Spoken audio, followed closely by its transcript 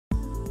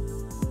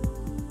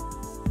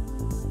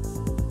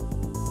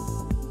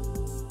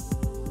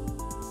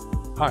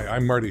Hi,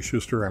 I'm Marty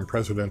Schuster. I'm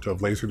president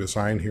of Laser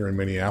Design here in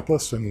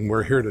Minneapolis, and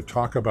we're here to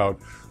talk about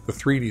the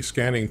 3D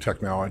scanning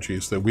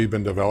technologies that we've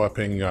been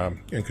developing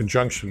in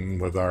conjunction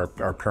with our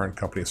parent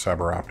company,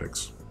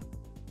 Cybergage360.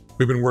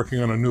 We've been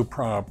working on a new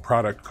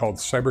product called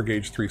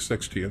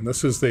Cybergage360, and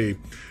this is a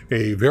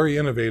very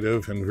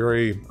innovative and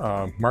very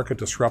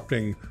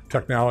market-disrupting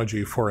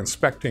technology for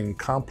inspecting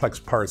complex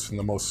parts in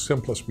the most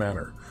simplest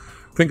manner.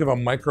 Think of a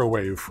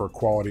microwave for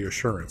quality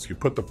assurance. You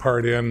put the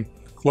part in,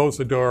 close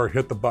the door,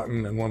 hit the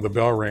button, and when the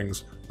bell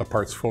rings, the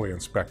part's fully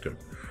inspected.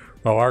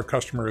 Well, our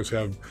customers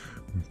have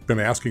been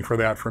asking for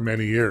that for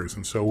many years,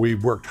 and so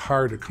we've worked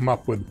hard to come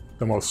up with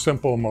the most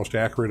simple, most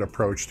accurate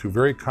approach to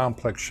very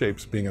complex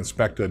shapes being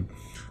inspected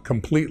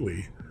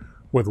completely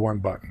with one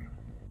button.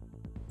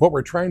 What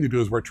we're trying to do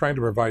is we're trying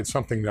to provide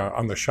something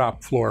on the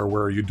shop floor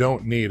where you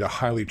don't need a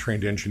highly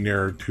trained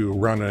engineer to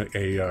run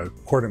a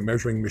coordinate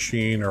measuring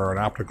machine or an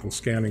optical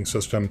scanning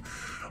system,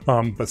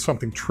 but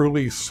something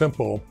truly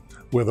simple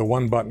with a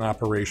one-button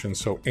operation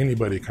so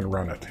anybody can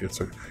run it.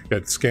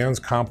 It scans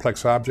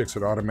complex objects,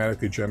 it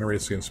automatically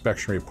generates the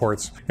inspection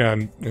reports,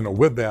 and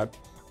with that,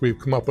 we've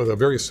come up with a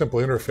very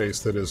simple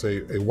interface that is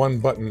a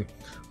one-button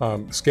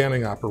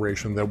scanning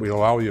operation that will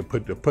allow you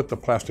to put the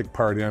plastic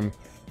part in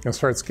and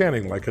start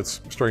scanning like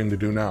it's starting to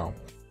do now.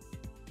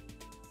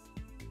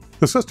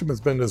 The system has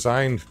been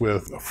designed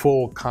with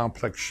full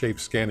complex shape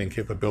scanning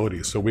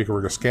capabilities. So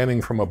we're scanning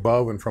from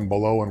above and from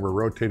below, and we're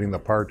rotating the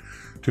part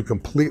to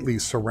completely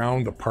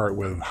surround the part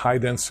with high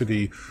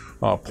density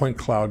point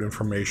cloud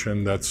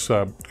information that's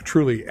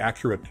truly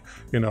accurate,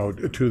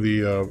 to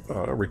the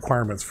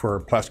requirements for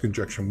plastic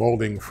injection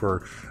molding,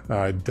 for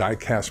die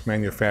cast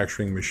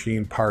manufacturing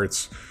machine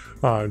parts,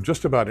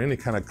 just about any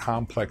kind of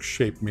complex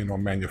shape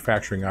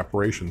manufacturing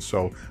operation.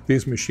 So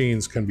these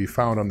machines can be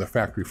found on the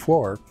factory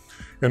floor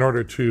in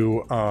order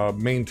to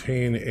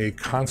maintain a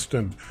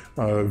constant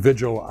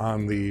vigil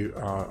on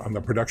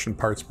the production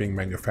parts being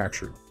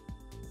manufactured.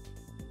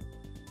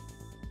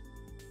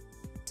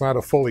 It's not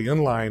a fully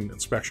inline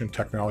inspection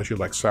technology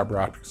like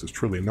Cybergage360 is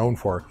truly known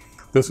for.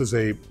 This is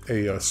a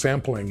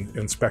sampling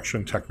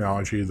inspection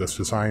technology that's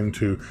designed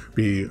to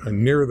be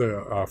near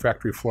the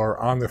factory floor,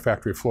 on the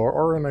factory floor,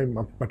 or in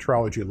a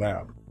metrology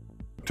lab.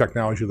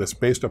 Technology that's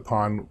based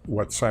upon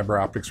what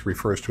Cybergage360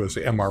 refers to as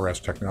the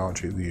MRS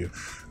technology,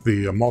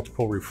 the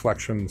multiple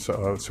reflections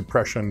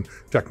suppression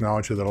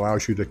technology that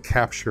allows you to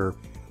capture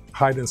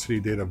high density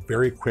data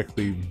very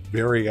quickly,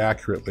 very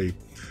accurately,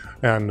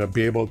 and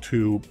be able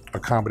to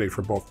accommodate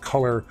for both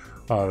color,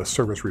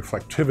 surface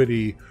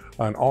reflectivity,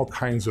 and all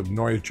kinds of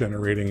noise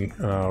generating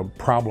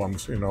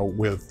problems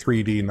with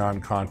 3D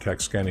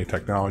non-contact scanning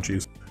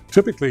technologies.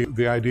 Typically,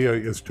 the idea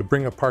is to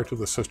bring a part to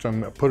the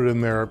system, put it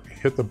in there,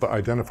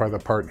 identify the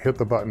part, hit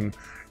the button,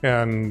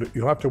 and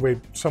you'll have to wait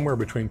somewhere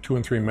between 2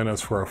 and 3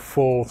 minutes for a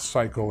full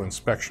cycle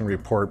inspection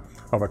report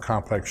of a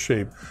complex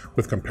shape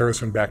with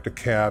comparison back to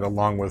CAD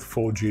along with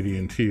full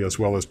GD&T as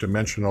well as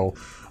dimensional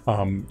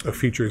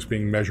features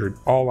being measured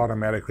all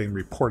automatically and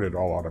reported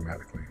all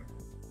automatically.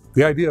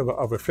 The idea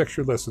of a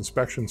fixtureless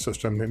inspection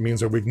system, it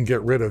means that we can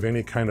get rid of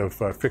any kind of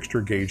fixture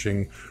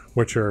gauging,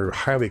 which are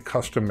highly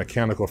custom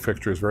mechanical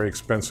fixtures, very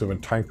expensive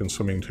and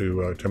time-consuming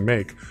to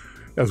make,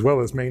 as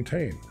well as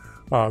maintain.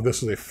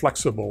 This is a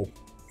flexible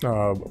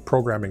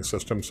programming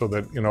system so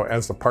that,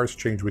 as the parts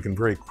change, we can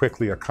very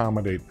quickly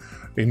accommodate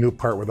a new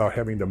part without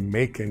having to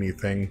make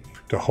anything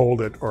to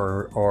hold it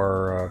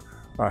or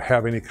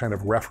have any kind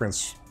of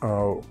reference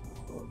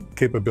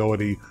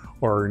capability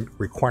or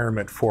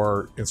requirement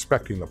for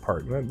inspecting the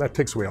part. And that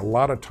takes away a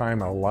lot of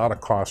time and a lot of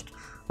cost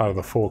out of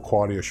the full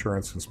quality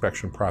assurance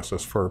inspection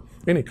process for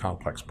any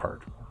complex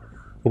part.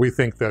 But we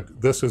think that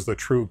this is the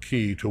true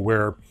key to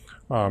where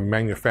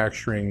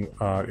manufacturing,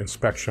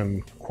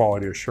 inspection,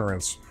 quality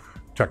assurance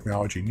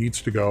technology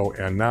needs to go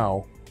and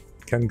now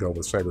can go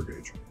with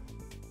Cybergage.